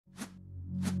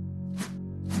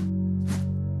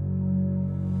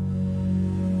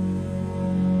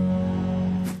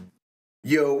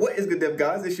Yo, what is good, Dev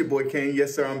guys? It's your boy Kane.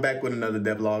 Yes, sir, I'm back with another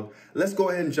devlog. Let's go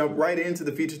ahead and jump right into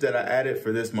the features that I added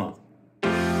for this month.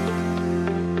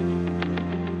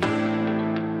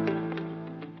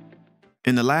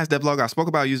 In the last devlog, I spoke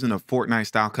about using a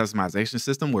Fortnite-style customization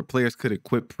system where players could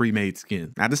equip pre-made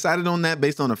skins. I decided on that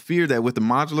based on a fear that with the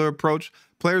modular approach,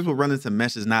 players will run into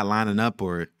meshes not lining up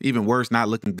or, even worse, not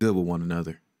looking good with one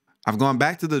another. I've gone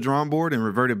back to the drawing board and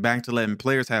reverted back to letting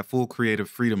players have full creative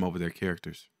freedom over their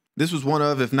characters. This was one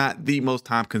of, if not the most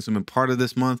time-consuming part of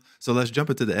this month, so let's jump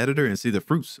into the editor and see the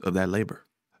fruits of that labor.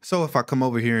 So if I come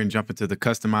over here and jump into the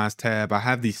Customize tab, I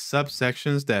have these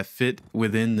subsections that fit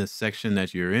within the section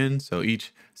that you're in. So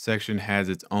each section has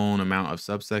its own amount of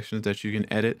subsections that you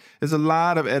can edit. There's a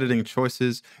lot of editing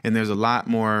choices, and there's a lot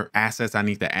more assets I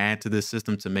need to add to this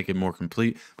system to make it more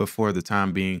complete. But for the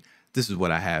time being, this is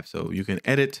what I have. So you can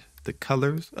edit the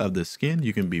colors of the skin.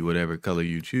 You can be whatever color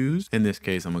you choose. In this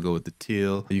case, I'm gonna go with the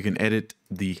teal. You can edit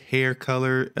the hair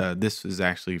color. This is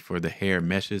actually for the hair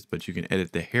meshes, but you can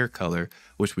edit the hair color,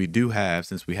 which we do have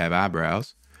since we have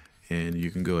eyebrows. And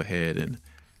you can go ahead and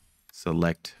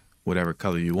select whatever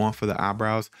color you want for the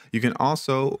eyebrows. You can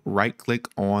also right click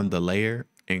on the layer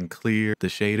and clear the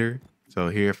shader. So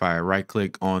here, if I right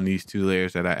click on these two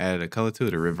layers that I added a color to,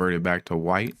 it reverted back to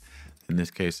white. In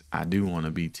this case, I do want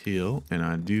to be teal, and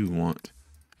I do want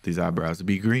these eyebrows to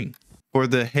be green. For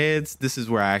the heads, this is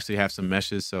where I actually have some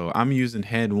meshes. So I'm using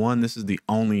head 1. This is the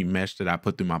only mesh that I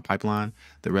put through my pipeline.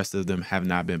 The rest of them have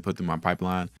not been put through my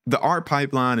pipeline. The art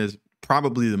pipeline is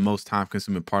probably the most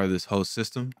time-consuming part of this whole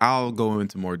system. I'll go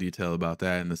into more detail about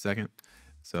that in a second.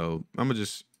 So I'm gonna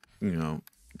just,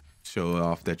 show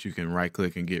off that you can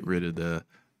right-click and get rid of the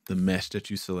mesh that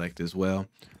you select as well.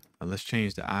 Let's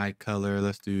change the eye color.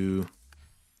 Let's do...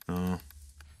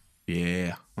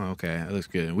 yeah, okay, that looks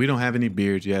good. We don't have any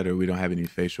beards yet, or we don't have any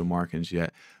facial markings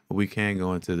yet, but we can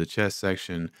go into the chest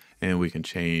section and we can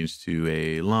change to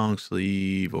a long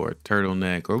sleeve or a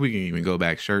turtleneck, or we can even go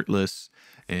back shirtless.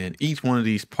 And each one of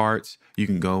these parts, you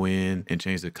can go in and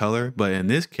change the color. But in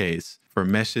this case, for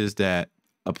meshes that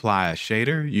apply a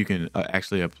shader, you can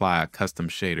actually apply a custom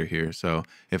shader here. So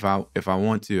if I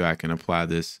want to, I can apply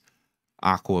this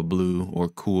aqua blue or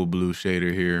cool blue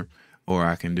shader here. Or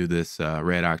I can do this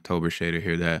red October shader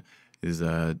here that is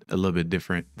a little bit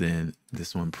different than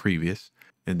this one previous.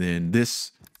 And then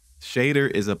this shader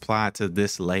is applied to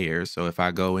this layer. So if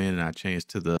I go in and I change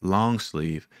to the long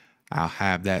sleeve, I'll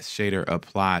have that shader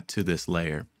applied to this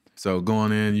layer. So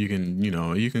going in, you can,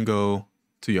 you can go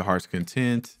to your heart's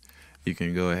content. You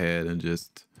can go ahead and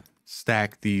just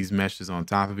stack these meshes on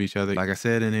top of each other. Like I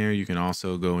said in there, you can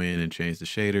also go in and change the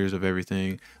shaders of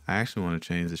everything. I actually want to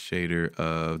change the shader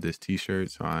of this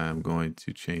t-shirt, so I'm going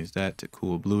to change that to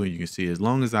cool blue. And you can see as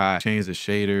long as I change the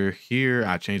shader here,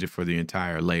 I change it for the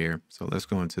entire layer. So let's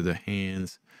go into the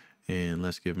hands and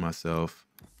let's give myself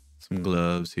some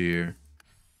gloves here.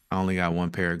 I only got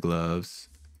one pair of gloves.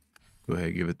 Go ahead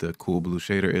and give it the cool blue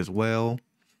shader as well,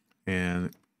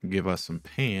 and give us some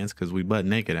pants because we butt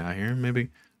naked out here. Maybe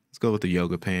let's go with the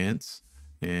yoga pants,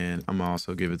 and I'm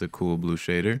also give it the cool blue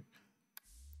shader.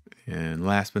 And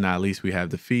last but not least, we have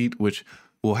the feet, which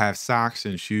will have socks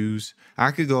and shoes.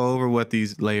 I could go over what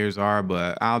these layers are,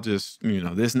 but I'll just,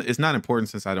 this it's not important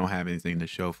since I don't have anything to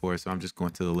show for it. So I'm just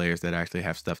going to the layers that actually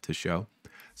have stuff to show.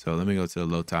 So let me go to the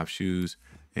low top shoes,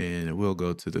 and we'll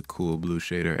go to the cool blue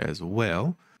shader as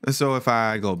well. And so if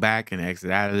I go back and exit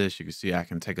out of this, you can see I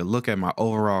can take a look at my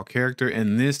overall character.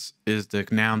 And this is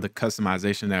now the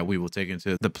customization that we will take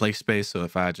into the play space. So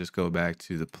if I just go back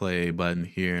to the play button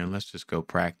here, and let's just go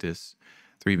practice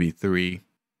 3v3.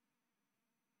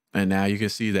 And now you can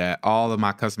see that all of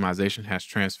my customization has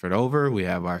transferred over. We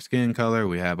have our skin color,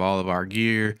 we have all of our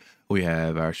gear, we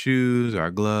have our shoes,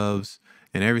 our gloves,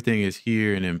 and everything is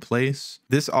here and in place.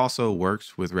 This also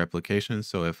works with replication.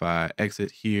 So if I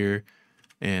exit here,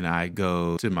 and I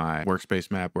go to my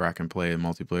workspace map where I can play in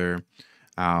multiplayer,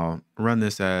 I'll run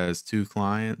this as 2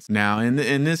 clients. Now, in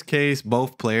this case,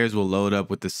 both players will load up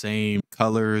with the same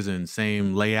colors and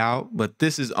same layout, but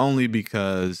this is only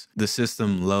because the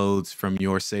system loads from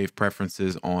your save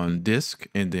preferences on disk,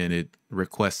 and then it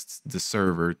requests the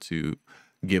server to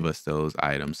give us those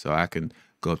items. So I can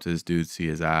go up to this dude, see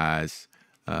his eyes.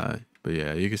 But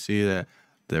yeah, you can see that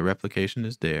the replication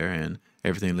is there and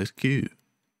everything looks cute.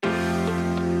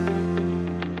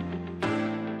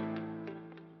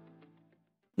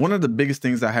 One of the biggest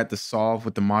things I had to solve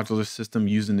with the modular system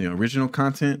using the original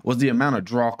content was the amount of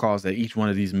draw calls that each one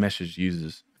of these meshes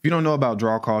uses. If you don't know about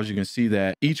draw calls, you can see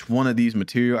that each one of these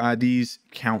material IDs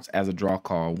counts as a draw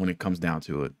call when it comes down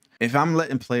to it. If I'm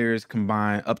letting players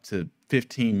combine up to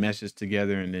 15 meshes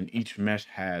together and then each mesh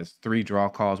has 3 draw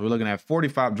calls, we're looking at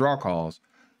 45 draw calls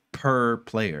per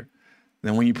player.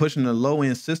 Then when you push into low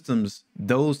end systems,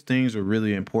 those things are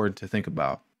really important to think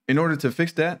about. In order to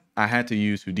fix that, I had to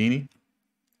use Houdini.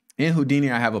 In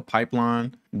Houdini, I have a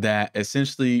pipeline that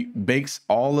essentially bakes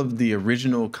all of the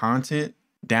original content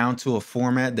down to a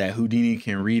format that Houdini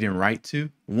can read and write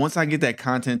to. Once I get that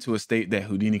content to a state that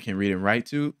Houdini can read and write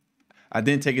to, I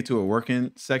then take it to a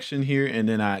working section here, and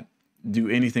then I do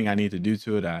anything I need to do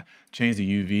to it. I change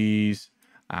the UVs.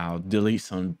 I'll delete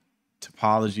some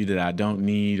topology that I don't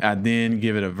need. I then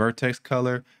give it a vertex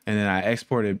color, and then I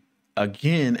export it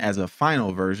again as a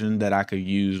final version that I could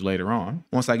use later on.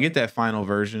 Once I get that final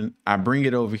version, I bring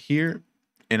it over here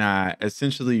and I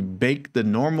essentially bake the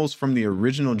normals from the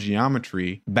original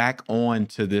geometry back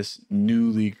onto this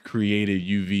newly created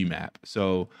UV map.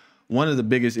 So one of the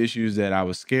biggest issues that I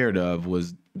was scared of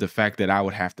was the fact that I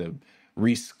would have to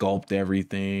resculpt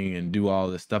everything and do all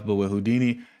this stuff. But with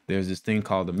Houdini, there's this thing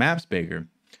called the Maps Baker,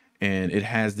 and it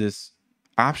has this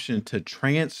option to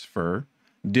transfer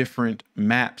different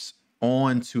maps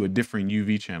onto a different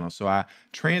UV channel. So I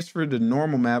transferred the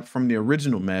normal map from the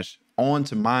original mesh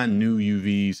onto my new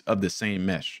UVs of the same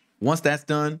mesh. Once that's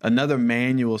done, another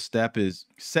manual step is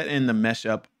setting the mesh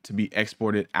up to be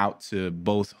exported out to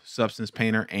both Substance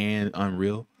Painter and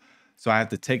Unreal. So I have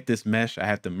to take this mesh, I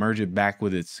have to merge it back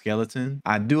with its skeleton.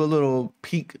 I do a little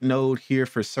peak node here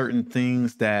for certain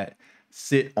things that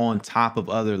sit on top of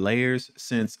other layers,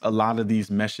 since a lot of these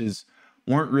meshes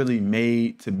weren't really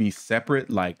made to be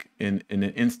separate. Like in an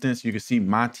instance, you can see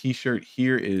my t-shirt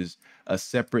here is a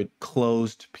separate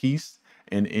closed piece.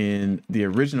 And in the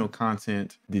original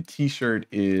content, the t-shirt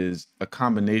is a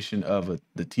combination of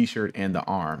the t-shirt and the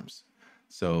arms.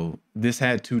 So this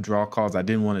had 2 draw calls. I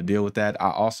didn't want to deal with that. I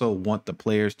also want the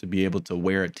players to be able to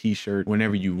wear a t-shirt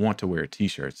whenever you want to wear a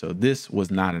t-shirt. So this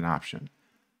was not an option.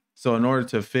 So in order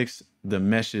to fix the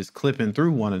meshes clipping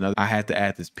through one another, I had to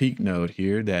add this peak node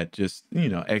here that just, you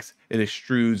know, it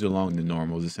extrudes along the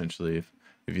normals, essentially,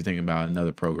 if you think about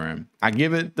another program. I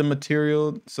give it the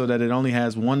material so that it only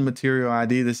has one material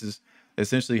ID. This is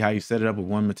essentially how you set it up with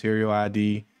one material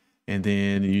ID. And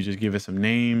then you just give it some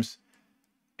names.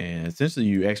 And essentially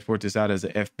you export this out as a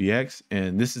FBX.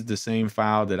 And this is the same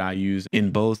file that I use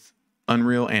in both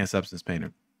Unreal and Substance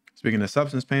Painter. Speaking of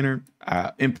Substance Painter,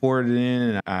 I imported it in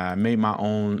and I made my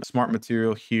own smart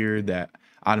material here that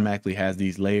automatically has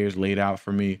these layers laid out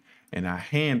for me. And I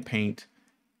hand paint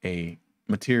a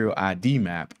material ID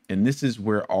map. And this is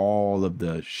where all of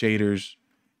the shaders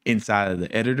inside of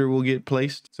the editor will get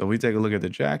placed. So if we take a look at the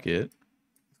jacket,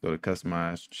 let's go to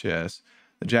customize chest.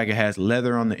 The jacket has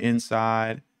leather on the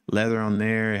inside, leather on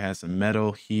there. It has some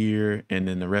metal here. And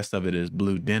then the rest of it is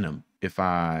blue denim. If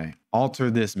I alter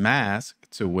this mask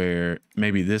to where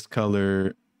maybe this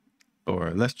color,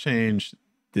 or let's change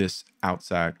this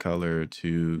outside color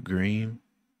to green.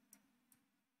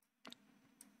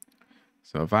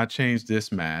 So if I change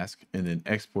this mask and then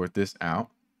export this out,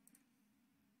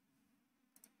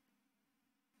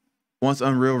 once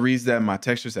Unreal reads that my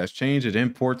textures has changed, it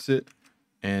imports it.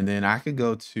 And then I could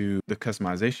go to the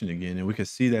customization again, and we can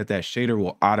see that that shader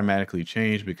will automatically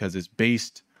change because it's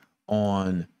based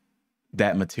on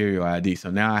that material ID.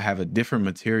 So now I have a different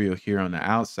material here on the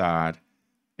outside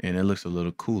and it looks a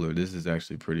little cooler. This is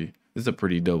actually this is a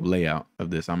pretty dope layout of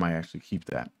this. I might actually keep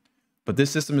that. But this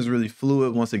system is really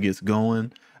fluid once it gets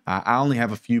going. I only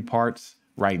have a few parts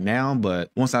right now,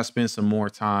 but once I spend some more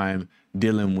time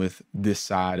dealing with this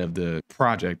side of the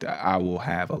project, I will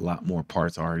have a lot more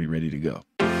parts already ready to go.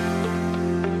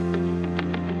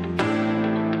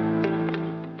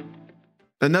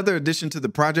 Another addition to the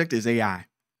project is AI.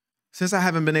 Since I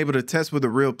haven't been able to test with a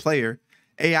real player,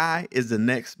 AI is the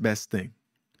next best thing.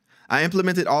 I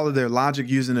implemented all of their logic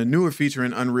using a newer feature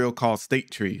in Unreal called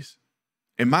state trees.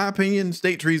 In my opinion,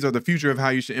 state trees are the future of how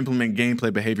you should implement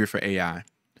gameplay behavior for AI.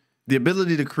 The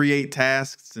ability to create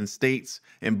tasks and states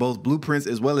in both blueprints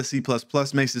as well as C++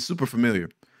 makes it super familiar.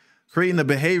 Creating the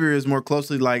behavior is more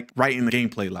closely like writing the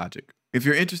gameplay logic. If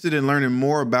you're interested in learning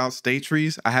more about state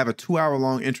trees, I have a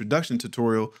 2-hour-long introduction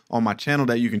tutorial on my channel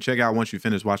that you can check out once you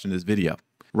finish watching this video.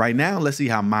 Right now, let's see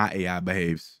how my AI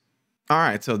behaves. All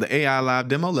right, so the AI live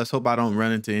demo, let's hope I don't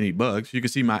run into any bugs. You can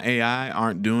see my AI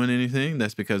aren't doing anything.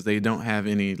 That's because they don't have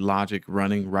any logic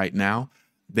running right now.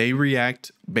 They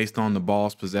react based on the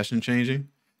ball's possession changing.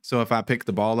 So if I pick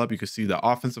the ball up, you can see the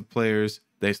offensive players,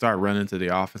 they start running to the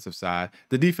offensive side.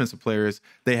 The defensive players,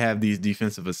 they have these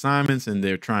defensive assignments and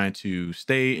they're trying to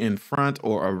stay in front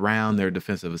or around their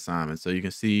defensive assignments. So you can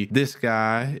see this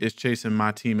guy is chasing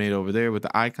my teammate over there with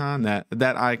the icon. That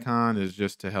icon is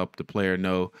just to help the player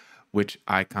know which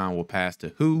icon will pass to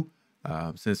who.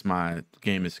 Since my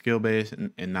game is skill-based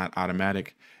and not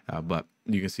automatic, but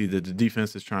you can see that the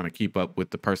defense is trying to keep up with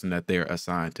the person that they're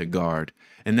assigned to guard,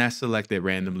 and that's selected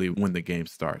randomly when the game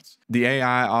starts. The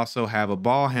AI also have a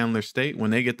ball handler state.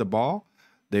 When they get the ball,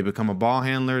 they become a ball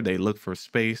handler. They look for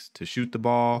space to shoot the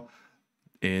ball,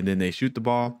 and then they shoot the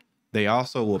ball. They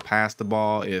also will pass the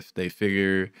ball if they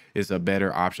figure it's a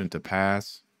better option to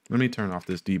pass. Let me turn off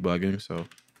this debugging so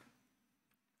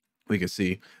we can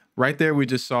see. Right there, we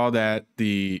just saw that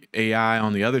the AI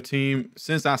on the other team,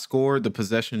 since I scored, the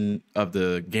possession of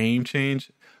the game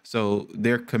changed. So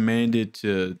they're commanded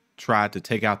to try to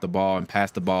take out the ball and pass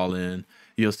the ball in.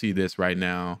 You'll see this right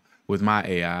now with my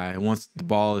AI. Once the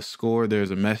ball is scored,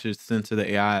 there's a message sent to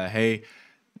the AI, hey,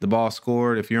 the ball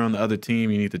scored. If you're on the other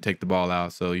team, you need to take the ball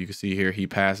out. So you can see here, he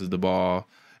passes the ball.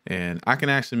 And I can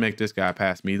actually make this guy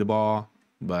pass me the ball,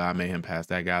 but I made him pass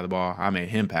that guy the ball. I made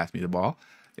him pass me the ball.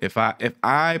 If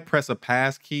I press a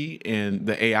pass key and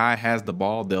the AI has the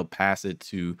ball, they'll pass it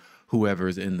to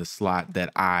whoever's in the slot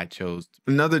that I chose.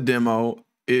 Another demo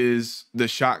is the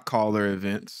shot caller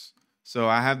events. So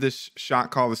I have this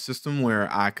shot caller system where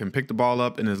I can pick the ball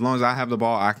up, and as long as I have the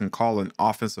ball, I can call an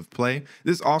offensive play.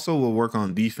 This also will work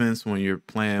on defense when you're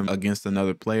playing against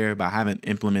another player, but I haven't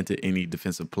implemented any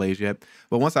defensive plays yet.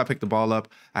 But once I pick the ball up,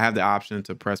 I have the option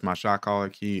to press my shot caller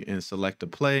key and select a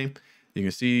play. You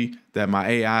can see that my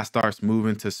AI starts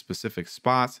moving to specific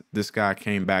spots. This guy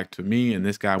came back to me, and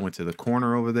this guy went to the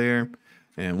corner over there.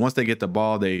 And once they get the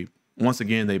ball, once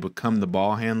again, they become the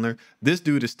ball handler. This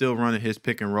dude is still running his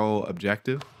pick and roll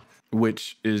objective,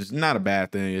 which is not a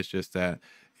bad thing. It's just that,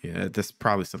 yeah, that's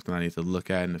probably something I need to look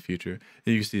at in the future.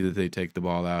 And you can see that they take the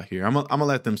ball out here. I'm gonna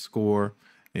let them score.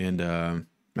 And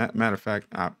matter of fact,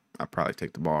 I'll probably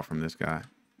take the ball from this guy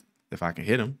if I can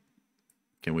hit him.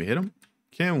 Can we hit him?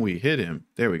 Can we hit him?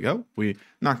 There we go. We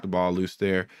knocked the ball loose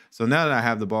there. So now that I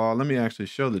have the ball, let me actually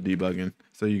show the debugging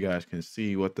so you guys can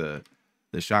see what the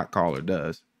shot caller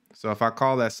does. So if I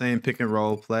call that same pick and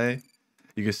roll play,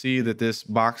 you can see that this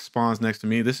box spawns next to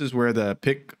me. This is where the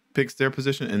pick picks their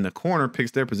position and the corner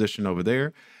picks their position over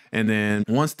there. And then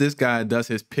once this guy does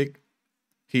his pick,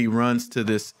 he runs to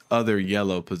this other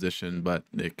yellow position, but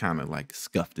it kind of like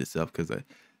scuffed itself because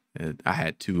I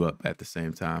had two up at the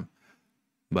same time.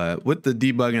 But with the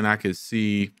debugging, I could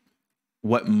see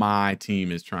what my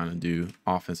team is trying to do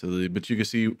offensively. But you can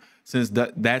see since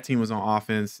that team was on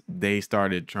offense, they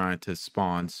started trying to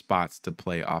spawn spots to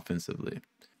play offensively.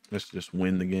 Let's just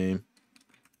win the game.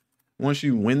 Once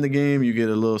you win the game, you get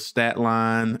a little stat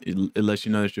line. It lets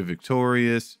you know that you're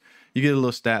victorious. You get a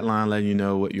little stat line letting you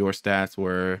know what your stats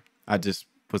were. I just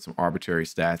put some arbitrary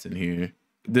stats in here.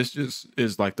 This just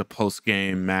is like the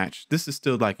post-game match. This is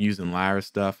still like using Lyra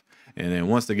stuff. And then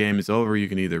once the game is over, you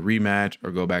can either rematch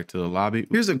or go back to the lobby.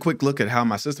 Here's a quick look at how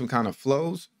my system kind of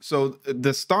flows. So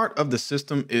the start of the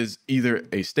system is either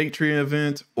a state tree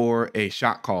event or a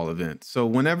shot call event. So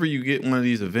whenever you get one of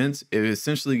these events, it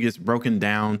essentially gets broken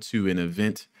down to an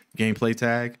event gameplay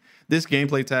tag. This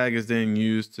gameplay tag is then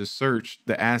used to search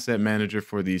the asset manager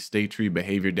for these state tree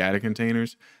behavior data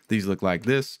containers. These look like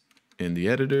this in the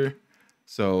editor.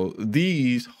 So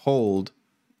these hold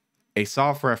a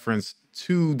soft reference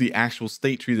to the actual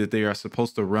state tree that they are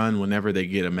supposed to run whenever they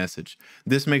get a message.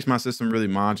 This makes my system really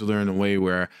modular in a way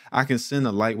where I can send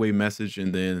a lightweight message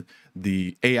and then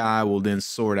the AI will then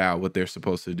sort out what they're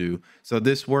supposed to do. So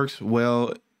this works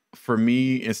well for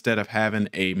me instead of having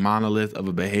a monolith of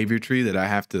a behavior tree that I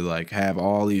have to like have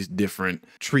all these different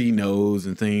tree nodes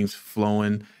and things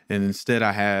flowing. And instead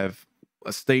I have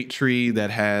a state tree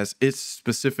that has its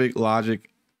specific logic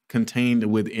contained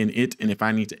within it, and if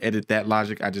I need to edit that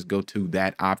logic, I just go to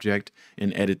that object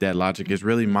and edit that logic. It's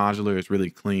really modular, it's really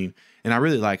clean, and I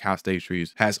really like how State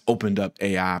Trees has opened up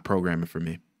AI programming for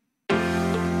me.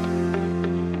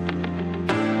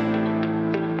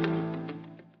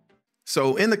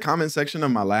 So in the comment section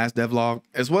of my last devlog,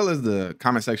 as well as the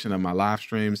comment section of my live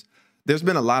streams, there's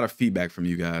been a lot of feedback from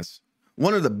you guys.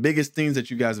 One of the biggest things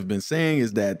that you guys have been saying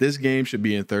is that this game should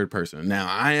be in third person. Now,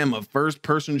 I am a first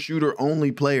person shooter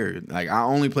only player. Like I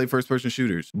only play first person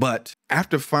shooters. But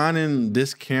after finding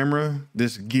this camera,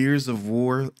 this Gears of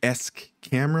War-esque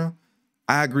camera,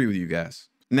 I agree with you guys.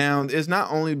 Now, it's not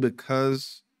only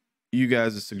because you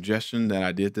guys' suggestion that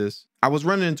I did this. I was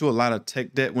running into a lot of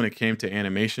tech debt when it came to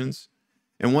animations.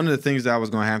 And one of the things that I was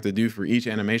going to have to do for each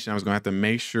animation, I was going to have to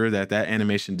make sure that that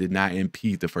animation did not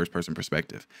impede the first person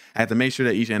perspective. I had to make sure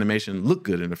that each animation looked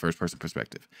good in the first person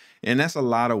perspective. And that's a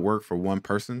lot of work for one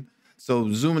person.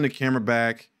 So zooming the camera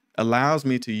back allows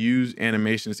me to use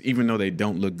animations even though they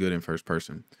don't look good in first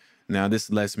person. Now this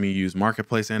lets me use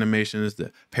marketplace animations,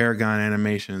 the Paragon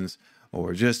animations,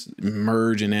 or just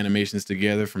merging animations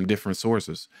together from different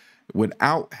sources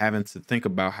without having to think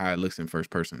about how it looks in first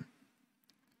person.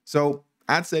 So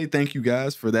I'd say thank you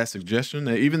guys for that suggestion.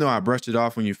 Even though I brushed it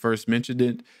off when you first mentioned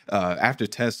it, after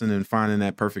testing and finding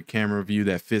that perfect camera view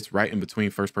that fits right in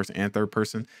between first person and third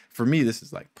person, for me, this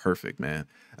is like perfect, man.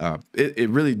 It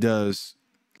really does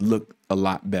look a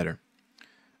lot better.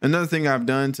 Another thing I've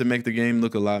done to make the game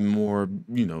look a lot more,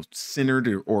 centered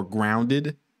or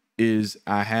grounded is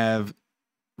I have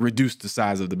reduced the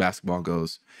size of the basketball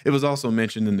goals. It was also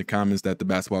mentioned in the comments that the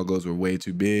basketball goals were way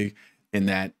too big, and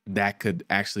that could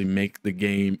actually make the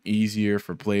game easier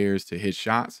for players to hit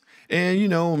shots.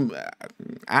 And,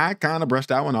 I kind of brushed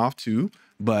that one off too,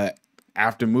 but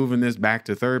after moving this back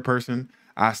to third person,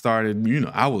 I started,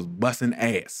 I was busting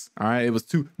ass. All right.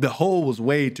 The hole was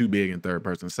way too big in third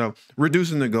person. So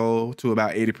reducing the goal to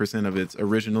about 80% of its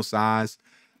original size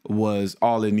was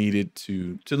all it needed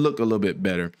to look a little bit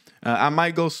better. I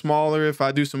might go smaller if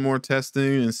I do some more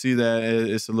testing and see that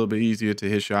it's a little bit easier to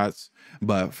hit shots.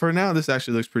 But for now, this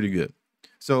actually looks pretty good.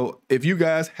 So if you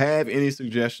guys have any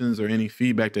suggestions or any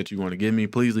feedback that you want to give me,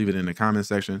 please leave it in the comment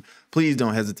section. Please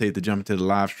don't hesitate to jump into the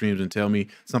live streams and tell me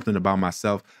something about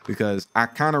myself, because I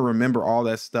kind of remember all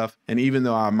that stuff. And even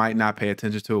though I might not pay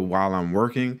attention to it while I'm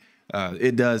working,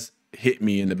 it does hit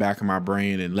me in the back of my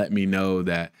brain and let me know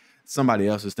that somebody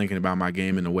else is thinking about my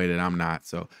game in a way that I'm not.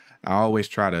 So I always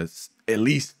try to at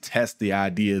least test the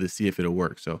idea to see if it'll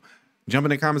work. So jump in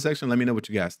the comment section. Let me know what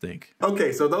you guys think.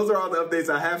 Okay, so those are all the updates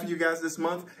I have for you guys this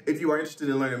month. If you are interested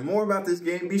in learning more about this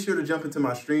game, be sure to jump into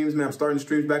my streams, man. I'm starting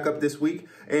streams back up this week.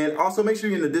 And also make sure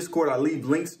you're in the Discord. I leave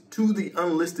links to the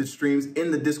unlisted streams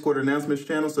in the Discord announcements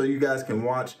channel so you guys can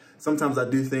watch. Sometimes I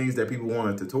do things that people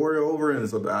want a tutorial over, and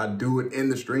so I do it in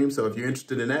the stream. So if you're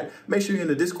interested in that, make sure you're in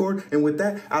the Discord. And with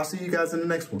that, I'll see you guys in the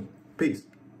next one. Peace.